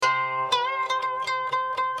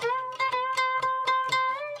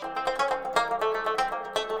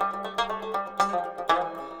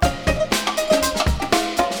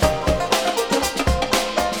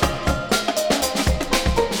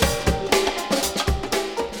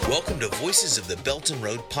Welcome to Voices of the Belt and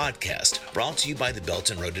Road podcast, brought to you by the Belt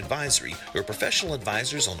and Road Advisory, your professional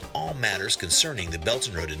advisors on all matters concerning the Belt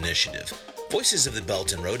and Road Initiative. Voices of the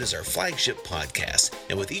Belt and Road is our flagship podcast,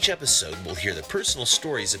 and with each episode, we'll hear the personal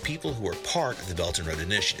stories of people who are part of the Belt and Road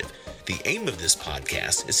Initiative. The aim of this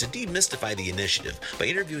podcast is to demystify the initiative by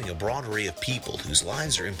interviewing a broad array of people whose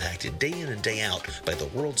lives are impacted day in and day out by the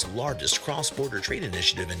world's largest cross-border trade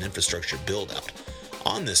initiative and infrastructure build-out.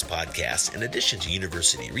 On this podcast, in addition to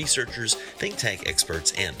university researchers, think tank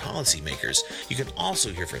experts, and policymakers, you can also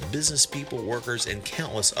hear from business people, workers, and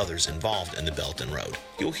countless others involved in the Belt and Road.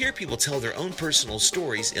 You'll hear people tell their own personal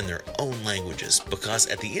stories in their own languages, because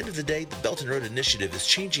at the end of the day, the Belt and Road Initiative is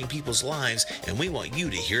changing people's lives, and we want you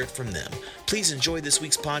to hear it from them. Please enjoy this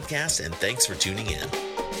week's podcast, and thanks for tuning in.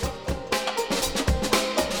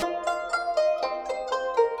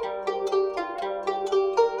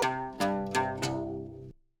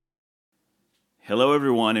 Hello,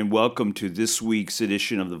 everyone, and welcome to this week's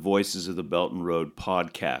edition of the Voices of the Belt and Road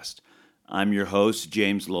podcast. I'm your host,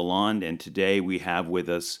 James Lalonde, and today we have with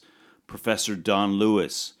us Professor Don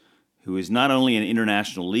Lewis, who is not only an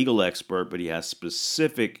international legal expert, but he has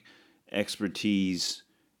specific expertise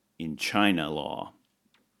in China law.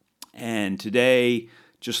 And today,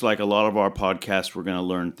 just like a lot of our podcasts, we're going to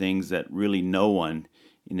learn things that really no one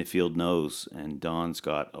in the field knows. And Don's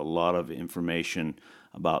got a lot of information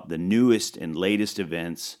about the newest and latest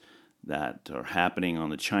events that are happening on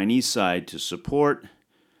the Chinese side to support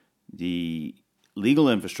the legal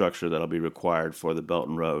infrastructure that will be required for the Belt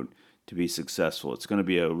and Road to be successful. It's going to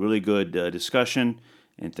be a really good discussion,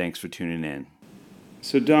 and thanks for tuning in.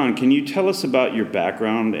 So Don, can you tell us about your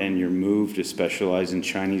background and your move to specialize in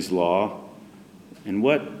Chinese law, and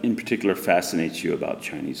what in particular fascinates you about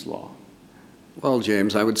Chinese law? Well,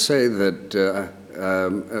 James, I would say that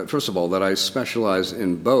first of all, that I specialize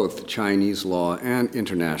in both Chinese law and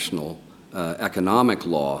international economic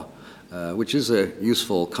law, which is a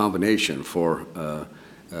useful combination for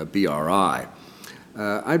BRI.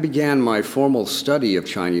 I began my formal study of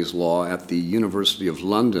Chinese law at the University of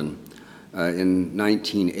London in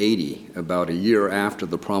 1980, about a year after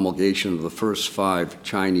the promulgation of the first 5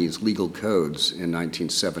 Chinese legal codes in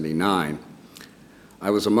 1979. I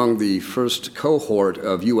was among the first cohort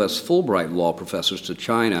of U.S. Fulbright law professors to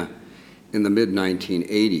China in the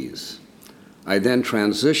mid-1980s. I then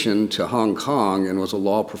transitioned to Hong Kong and was a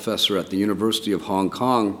law professor at the University of Hong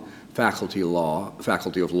Kong Faculty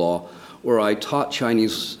of Law, where I taught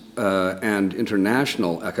Chinese and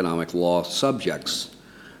international economic law subjects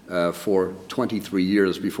for 23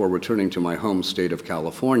 years before returning to my home state of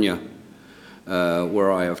California,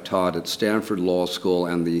 where I have taught at Stanford Law School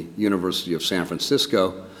and the University of San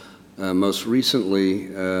Francisco, most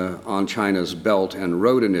recently on China's Belt and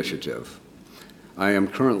Road Initiative. I am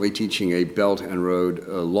currently teaching a Belt and Road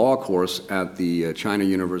law course at the China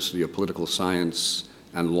University of Political Science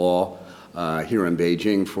and Law here in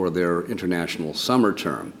Beijing for their international summer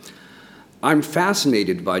term. I'm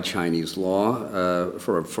fascinated by Chinese law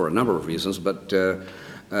for a number of reasons, but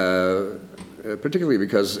particularly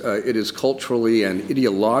because it is culturally and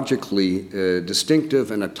ideologically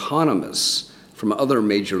distinctive and autonomous from other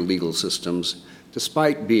major legal systems,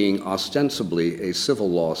 despite being ostensibly a civil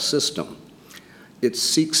law system. It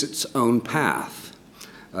seeks its own path.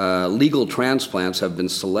 Legal transplants have been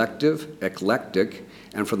selective, eclectic,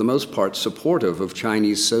 and for the most part supportive of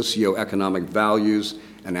Chinese socioeconomic values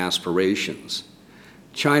and aspirations.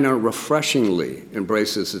 China refreshingly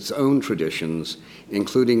embraces its own traditions,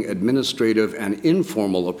 including administrative and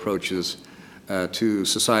informal approaches to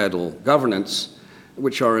societal governance,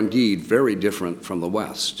 which are indeed very different from the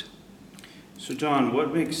West. So Don,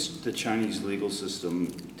 what makes the Chinese legal system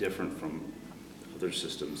different from other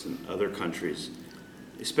systems in other countries,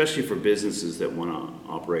 especially for businesses that want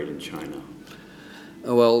to operate in China?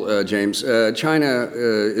 Well, James, China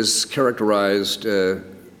is characterized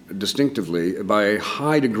distinctively by a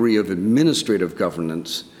high degree of administrative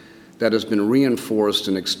governance that has been reinforced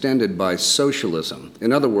and extended by socialism.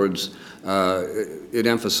 In other words, it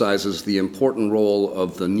emphasizes the important role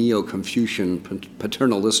of the Neo-Confucian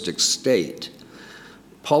paternalistic state.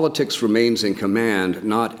 Politics remains in command,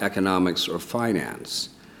 not economics or finance.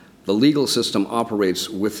 The legal system operates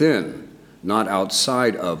within, not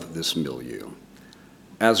outside of this milieu.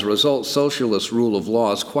 As a result, socialist rule of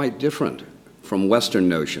law is quite different from Western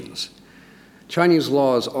notions. Chinese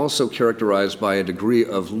law is also characterized by a degree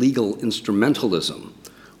of legal instrumentalism,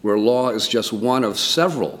 where law is just one of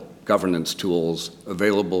several governance tools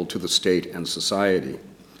available to the state and society.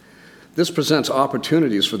 This presents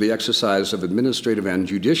opportunities for the exercise of administrative and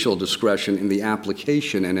judicial discretion in the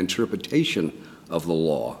application and interpretation of the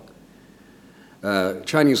law.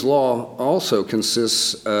 Chinese law also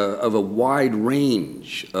consists of a wide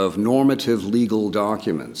range of normative legal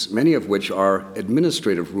documents, many of which are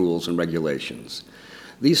administrative rules and regulations.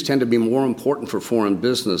 These tend to be more important for foreign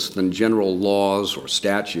business than general laws or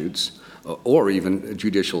statutes, or even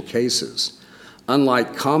judicial cases.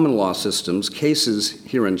 Unlike common law systems, cases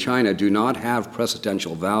here in China do not have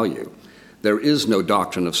precedential value. There is no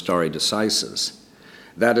doctrine of stare decisis.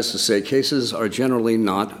 That is to say, cases are generally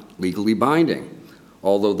not legally binding,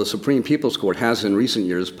 although the Supreme People's Court has in recent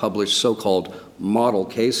years published so-called model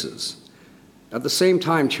cases. At the same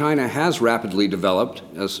time, China has rapidly developed,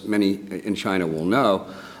 as many in China will know,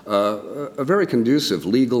 a very conducive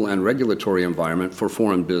legal and regulatory environment for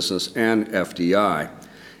foreign business and FDI.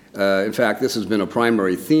 In fact, this has been a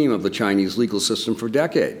primary theme of the Chinese legal system for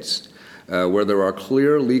decades, where there are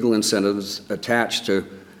clear legal incentives attached to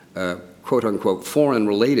quote-unquote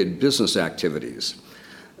foreign-related business activities.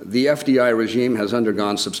 The FDI regime has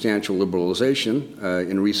undergone substantial liberalization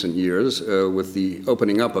in recent years with the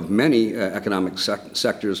opening up of many economic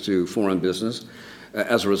sectors to foreign business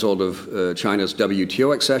as a result of China's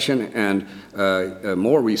WTO accession and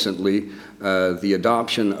more recently the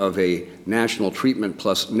adoption of a national treatment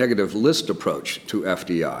plus negative list approach to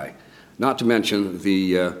FDI, not to mention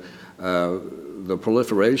the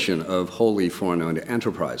proliferation of wholly foreign-owned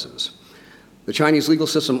enterprises. The Chinese legal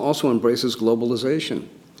system also embraces globalization.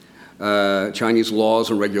 Chinese laws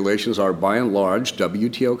and regulations are by and large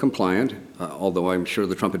WTO compliant, although I'm sure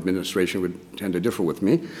the Trump administration would tend to differ with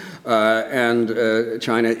me. And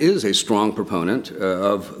China is a strong proponent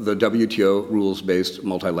of the WTO rules-based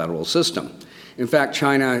multilateral system. In fact,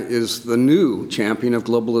 China is the new champion of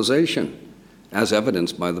globalization, as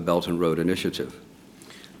evidenced by the Belt and Road Initiative.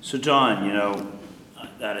 So, Don,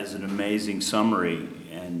 that is an amazing summary,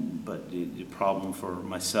 but the problem for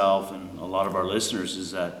myself and a lot of our listeners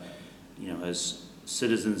is that, as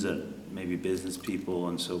citizens and maybe business people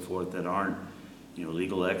and so forth that aren't,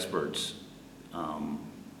 legal experts, how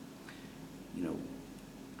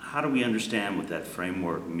do we understand what that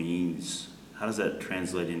framework means? How does that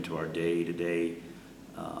translate into our day-to-day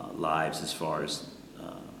lives as far as,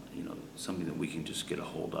 something that we can just get a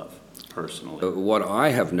hold of personally? What I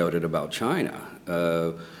have noted about China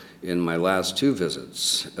in my last two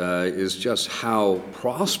visits is just how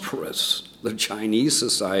prosperous the Chinese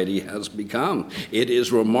society has become. It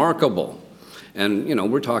is remarkable. And,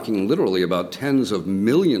 we're talking literally about tens of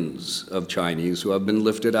millions of Chinese who have been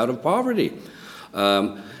lifted out of poverty.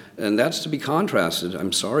 And that's to be contrasted,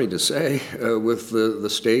 I'm sorry to say, with the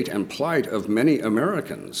state and plight of many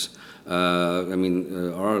Americans. Our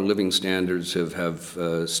living standards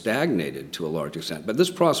have stagnated to a large extent. But this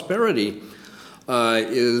prosperity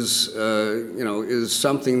is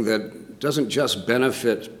something that doesn't just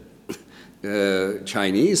benefit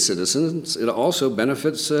Chinese citizens, it also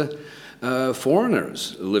benefits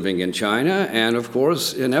foreigners living in China, and of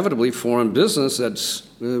course, inevitably, foreign business that's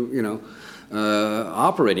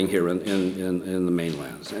operating here in the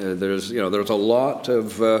mainland. There's a lot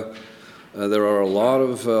of there are a lot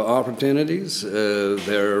of opportunities. These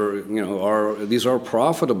are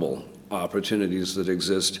profitable opportunities that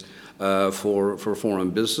exist for foreign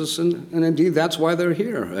business, and indeed that's why they're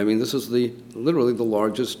here. This is literally the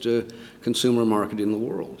largest consumer market in the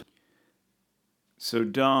world. So,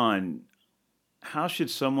 Don, how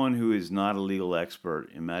should someone who is not a legal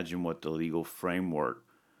expert imagine what the legal framework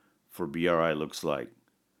for BRI looks like?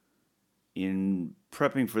 In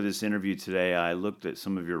prepping for this interview today, I looked at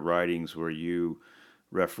some of your writings where you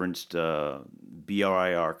referenced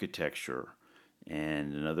BRI architecture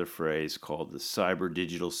and another phrase called the Cyber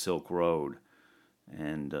Digital Silk Road.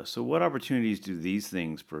 And so what opportunities do these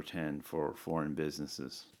things portend for foreign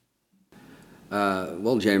businesses?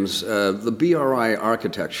 Well, James, the BRI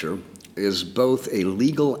architecture is both a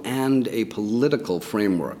legal and a political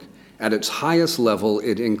framework. At its highest level,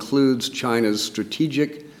 it includes China's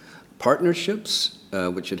strategic partnerships,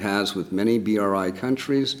 which it has with many BRI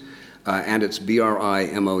countries, and its BRI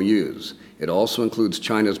MOUs. It also includes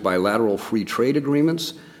China's bilateral free trade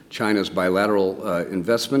agreements, China's bilateral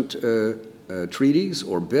investment treaties,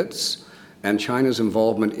 or BITs, and China's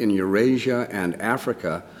involvement in Eurasia and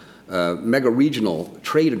Africa mega-regional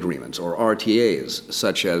trade agreements, or RTAs,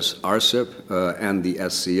 such as RCEP and the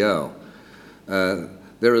SCO.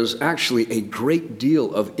 There is actually a great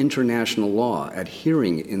deal of international law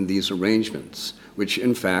adhering in these arrangements, which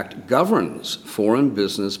in fact governs foreign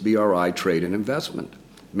business BRI trade and investment.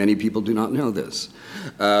 Many people do not know this.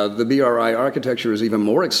 The BRI architecture is even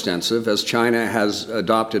more extensive, as China has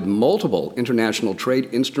adopted multiple international trade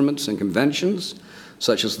instruments and conventions,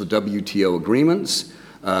 such as the WTO agreements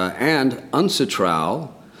and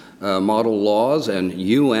UNCITRAL, model laws and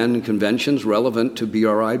UN conventions relevant to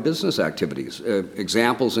BRI business activities.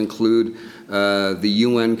 Examples include the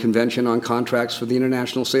UN Convention on Contracts for the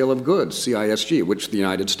International Sale of Goods, CISG, which the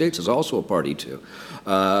United States is also a party to,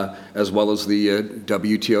 as well as the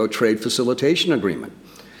WTO Trade Facilitation Agreement.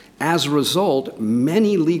 As a result,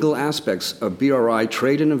 many legal aspects of BRI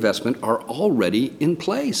trade and investment are already in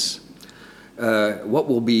place. What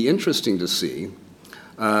will be interesting to see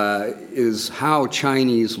is how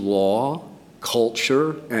Chinese law,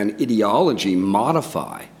 culture, and ideology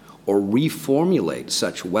modify or reformulate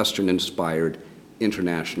such Western-inspired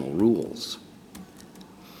international rules.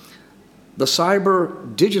 The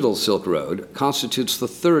cyber digital Silk Road constitutes the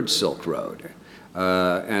third Silk Road,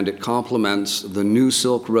 and it complements the new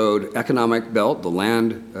Silk Road economic belt, the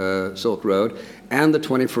land Silk Road, and the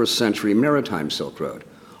 21st century maritime Silk Road.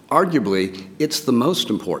 Arguably, it's the most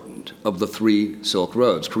important of the three Silk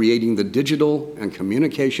Roads, creating the digital and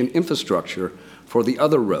communication infrastructure for the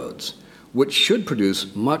other roads, which should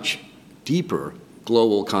produce much deeper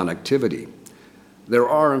global connectivity. There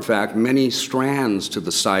are, in fact, many strands to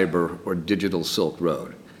the cyber or digital Silk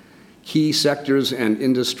Road. Key sectors and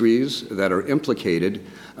industries that are implicated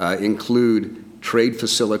include trade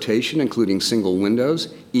facilitation, including single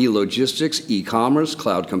windows, e-logistics, e-commerce,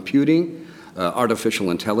 cloud computing,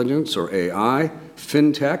 artificial intelligence, or AI,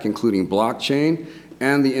 fintech, including blockchain,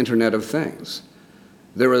 and the Internet of Things.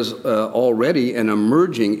 There is already an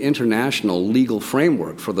emerging international legal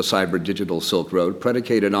framework for the cyber digital Silk Road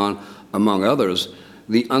predicated on, among others,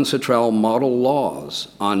 the UNCITRAL model laws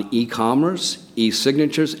on e-commerce,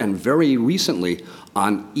 e-signatures, and very recently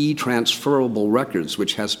on e-transferable records,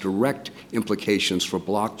 which has direct implications for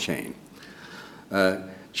blockchain.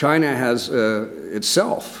 China has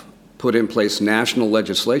itself put in place national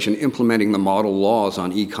legislation implementing the model laws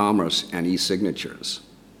on e-commerce and e-signatures.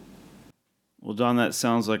 Well, Don, that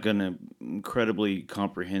sounds like an incredibly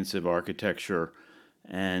comprehensive architecture.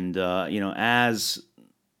 And, as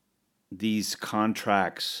these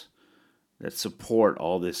contracts that support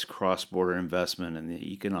all this cross-border investment and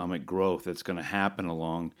the economic growth that's going to happen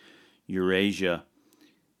along Eurasia,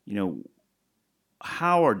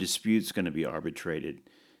 how are disputes going to be arbitrated?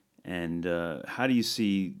 And how do you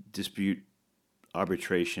see dispute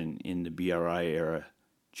arbitration in the BRI era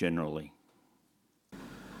generally?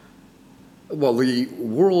 Well, the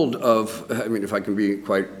world of, if I can be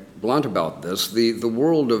quite blunt about this, the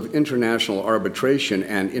world of international arbitration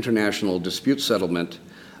and international dispute settlement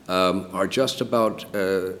are just about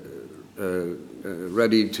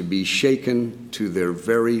ready to be shaken to their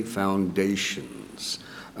very foundations.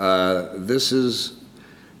 This is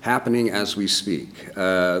happening as we speak.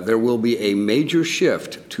 There will be a major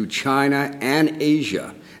shift to China and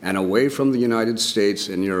Asia and away from the United States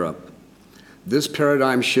and Europe. This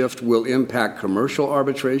paradigm shift will impact commercial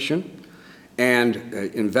arbitration and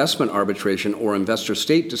investment arbitration or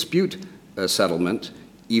investor-state dispute settlement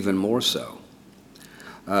even more so.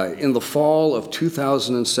 In the fall of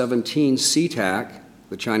 2017, CTAC,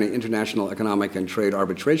 the China International Economic and Trade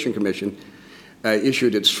Arbitration Commission,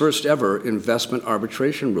 issued its first ever investment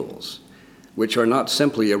arbitration rules, which are not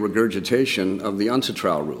simply a regurgitation of the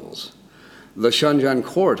UNCITRAL rules. The Shenzhen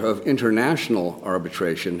Court of International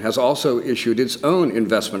Arbitration has also issued its own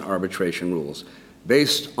investment arbitration rules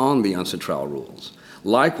based on the UNCITRAL rules.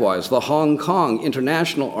 Likewise, the Hong Kong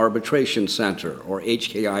International Arbitration Center, or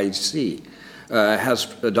HKIC,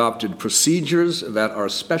 has adopted procedures that are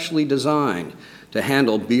specially designed to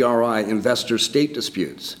handle BRI investor-state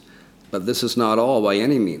disputes. But this is not all by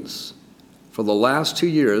any means. For the last 2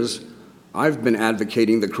 years, I've been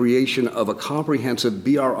advocating the creation of a comprehensive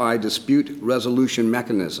BRI dispute resolution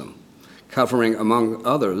mechanism, covering, among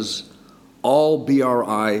others, all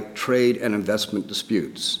BRI trade and investment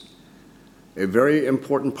disputes. A very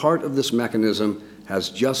important part of this mechanism has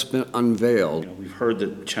just been unveiled. We've heard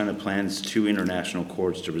that China plans 2 international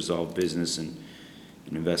courts to resolve business and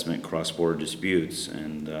investment cross-border disputes,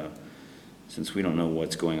 and since we don't know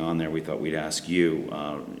what's going on there, we thought we'd ask you,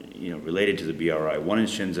 related to the BRI, one in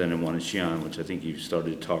Shenzhen and one in Xi'an, which I think you've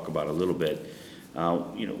started to talk about a little bit.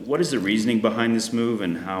 What is the reasoning behind this move,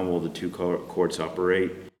 and how will the 2 courts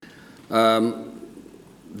operate?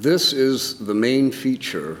 This is the main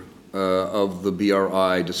feature of the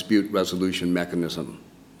BRI dispute resolution mechanism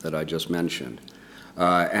that I just mentioned.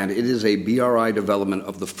 And it is a BRI development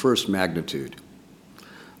of the first magnitude.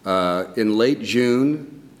 In late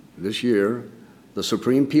June this year, the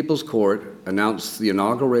Supreme People's Court announced the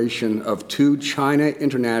inauguration of 2 China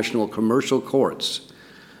International Commercial Courts,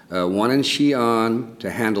 one in Xi'an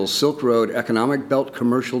to handle Silk Road economic belt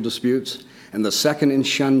commercial disputes, and the second in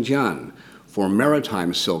Shenzhen for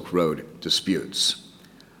maritime Silk Road disputes.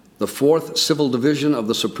 The Fourth Civil Division of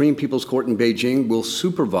the Supreme People's Court in Beijing will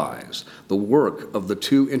supervise the work of the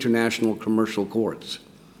two international commercial courts.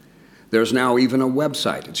 There's now even a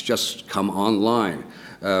website. It's just come online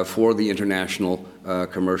for the international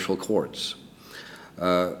commercial courts.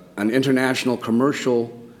 An international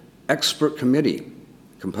commercial expert committee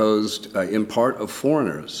composed in part of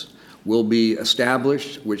foreigners will be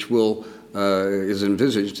established, which is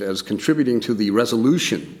envisaged as contributing to the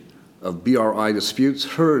resolution of BRI disputes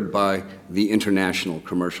heard by the international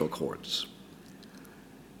commercial courts.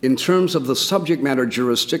 In terms of the subject matter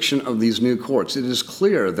jurisdiction of these new courts, it is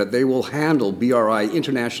clear that they will handle BRI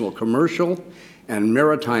international commercial and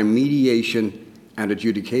maritime mediation and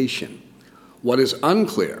adjudication. What is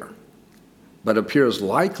unclear, but appears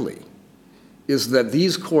likely, is that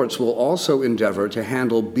these courts will also endeavor to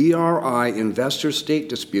handle BRI investor-state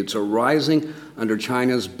disputes arising under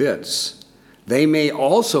China's BITs. They may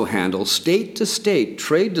also handle state-to-state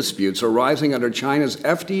trade disputes arising under China's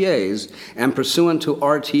FTAs and pursuant to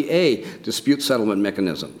RTA dispute settlement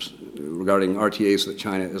mechanisms regarding RTAs that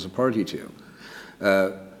China is a party to.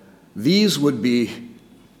 These would be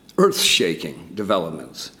earth-shaking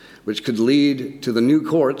developments, which could lead to the new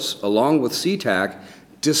courts, along with CTAC,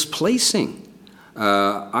 displacing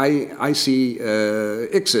ICSID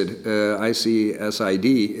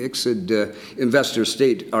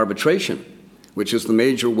investor-state arbitration, which is the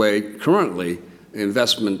major way currently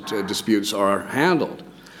investment disputes are handled.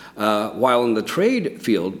 While in the trade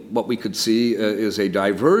field, what we could see is a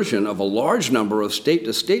diversion of a large number of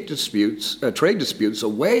state-to-state disputes, trade disputes,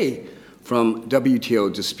 away from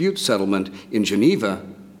WTO dispute settlement in Geneva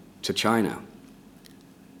to China.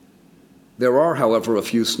 There are, however, a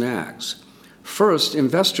few snags. First,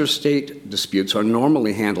 investor-state disputes are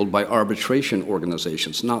normally handled by arbitration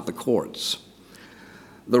organizations, not the courts.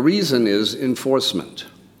 The reason is enforcement.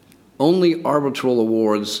 Only arbitral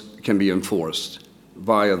awards can be enforced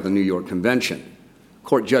via the New York Convention.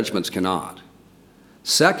 Court judgments cannot.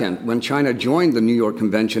 Second, when China joined the New York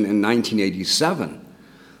Convention in 1987,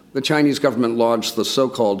 the Chinese government lodged the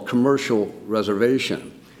so-called commercial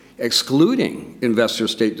reservation, excluding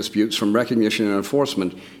investor-state disputes from recognition and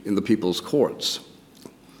enforcement in the people's courts.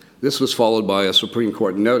 This was followed by a Supreme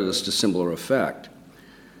Court notice to similar effect.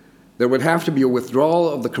 There would have to be a withdrawal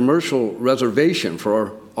of the commercial reservation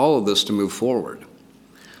for all of this to move forward.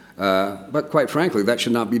 But quite frankly, that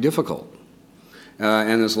should not be difficult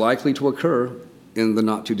and is likely to occur in the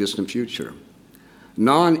not-too-distant future.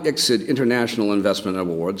 Non-ICSID international investment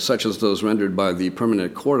awards, such as those rendered by the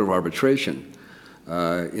Permanent Court of Arbitration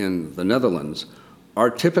in the Netherlands, are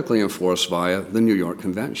typically enforced via the New York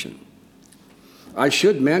Convention. I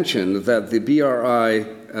should mention that the BRI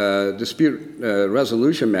dispute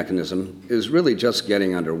resolution mechanism is really just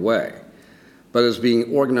getting underway, but is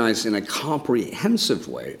being organized in a comprehensive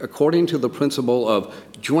way according to the principle of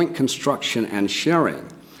joint construction and sharing,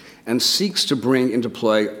 and seeks to bring into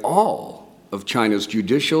play all of China's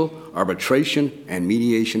judicial, arbitration, and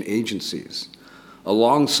mediation agencies.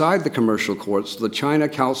 Alongside the commercial courts, the China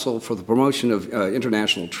Council for the Promotion of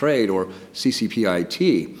International Trade, or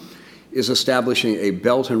CCPIT, is establishing a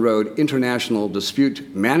Belt and Road International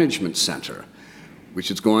Dispute Management Center,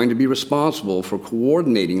 which is going to be responsible for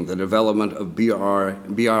coordinating the development of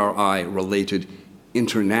BRI-related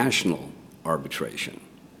international arbitration.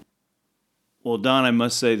 Well, Don, I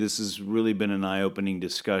must say this has really been an eye-opening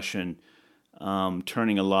discussion,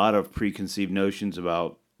 turning a lot of preconceived notions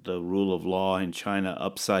about the rule of law in China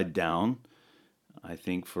upside down. I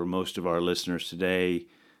think for most of our listeners today,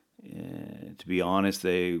 to be honest,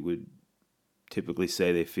 they would typically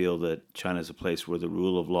say they feel that China is a place where the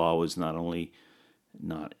rule of law was not only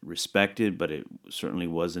not respected, but it certainly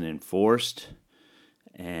wasn't enforced.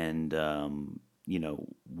 And,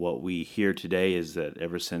 what we hear today is that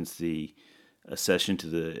ever since the accession to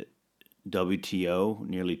the WTO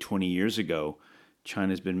nearly 20 years ago,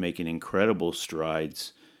 China's been making incredible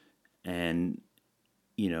strides and,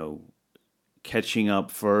 catching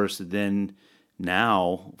up first, then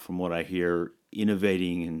now, from what I hear,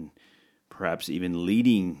 innovating and perhaps even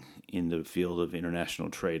leading in the field of international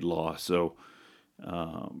trade law. So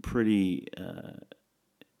pretty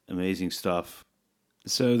amazing stuff.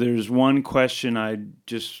 So there's one question I'd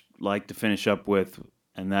just like to finish up with,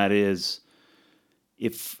 and that is,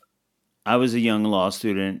 if I was a young law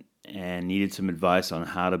student and needed some advice on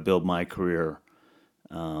how to build my career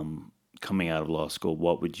coming out of law school,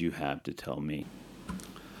 what would you have to tell me?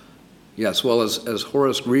 Yes, well, as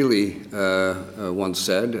Horace Greeley once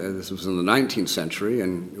said, this was in the 19th century,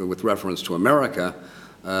 and with reference to America,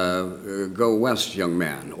 go west, young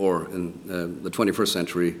man, or in the 21st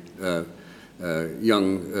century,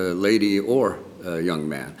 young lady or young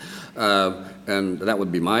man. And that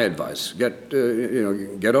would be my advice. Get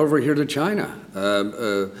over here to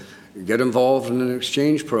China. Get involved in an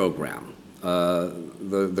exchange program.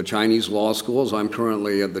 The Chinese law schools, I'm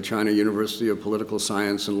currently at the China University of Political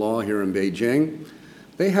Science and Law here in Beijing.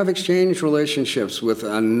 They have exchange relationships with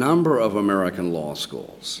a number of American law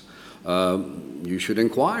schools. You should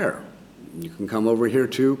inquire. You can come over here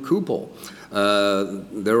to Kupol.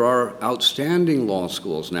 There are outstanding law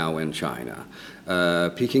schools now in China.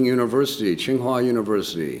 Peking University, Tsinghua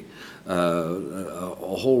University,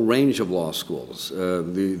 a whole range of law schools.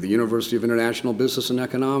 The University of International Business and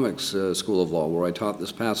Economics School of Law, where I taught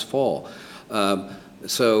this past fall.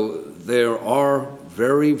 So there are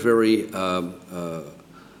very, very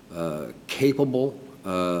capable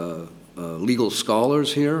legal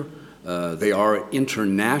scholars here. They are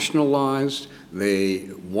internationalized. They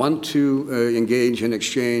want to engage in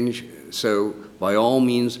exchange. So by all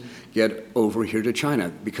means, get over here to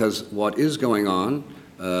China, because what is going on,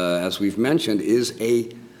 as we've mentioned, is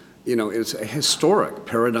it's a historic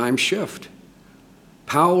paradigm shift.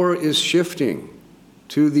 Power is shifting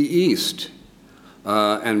to the east,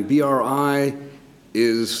 and BRI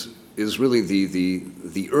is really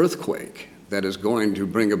the earthquake that is going to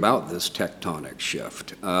bring about this tectonic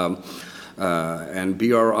shift. And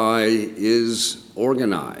BRI is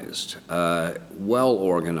organized, well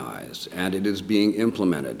organized, and it is being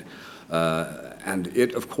implemented. And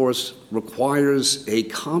it, of course, requires a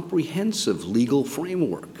comprehensive legal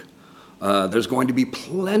framework. There's going to be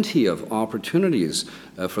plenty of opportunities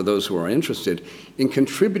for those who are interested in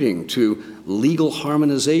contributing to legal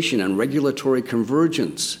harmonization and regulatory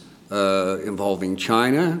convergence involving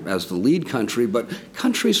China as the lead country, but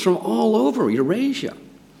countries from all over Eurasia,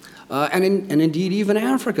 and indeed even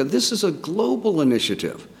Africa. This is a global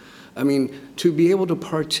initiative. I mean, to be able to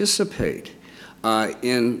participate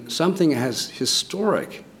in something as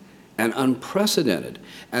historic and unprecedented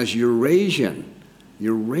as Eurasian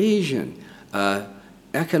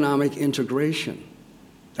economic integration.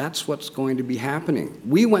 That's what's going to be happening.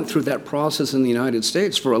 We went through that process in the United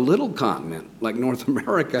States for a little continent like North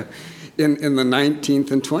America in the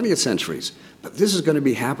 19th and 20th centuries. But this is going to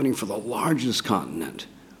be happening for the largest continent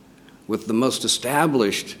with the most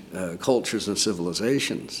established cultures and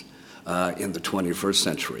civilizations in the 21st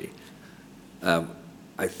century.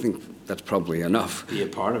 I think that's probably enough. Be a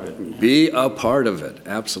part of it. Be a part of it,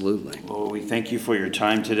 absolutely. Well, we thank you for your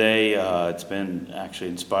time today. It's been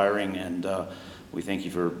actually inspiring, and we thank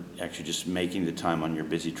you for actually just making the time on your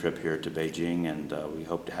busy trip here to Beijing, and we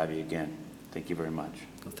hope to have you again. Thank you very much.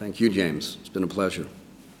 Well, thank you, James. It's been a pleasure.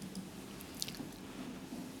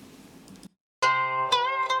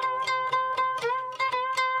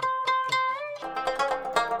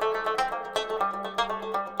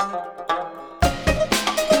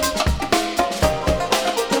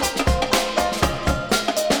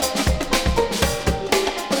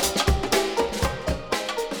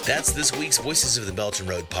 That's this week's Voices of the Belt and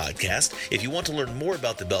Road podcast. If you want to learn more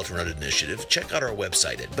about the Belt and Road Initiative, check out our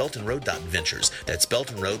website at beltandroad.ventures. That's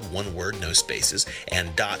Belt and Road, one word, no spaces, and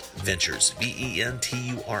 .ventures,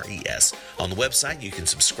 VENTURES. On the website, you can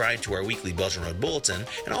subscribe to our weekly Belt and Road Bulletin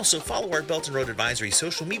and also follow our Belt and Road Advisory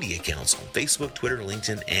social media accounts on Facebook, Twitter,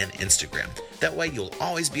 LinkedIn, and Instagram. That way, you'll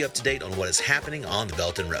always be up to date on what is happening on the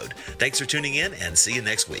Belt and Road. Thanks for tuning in, and see you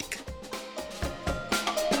next week.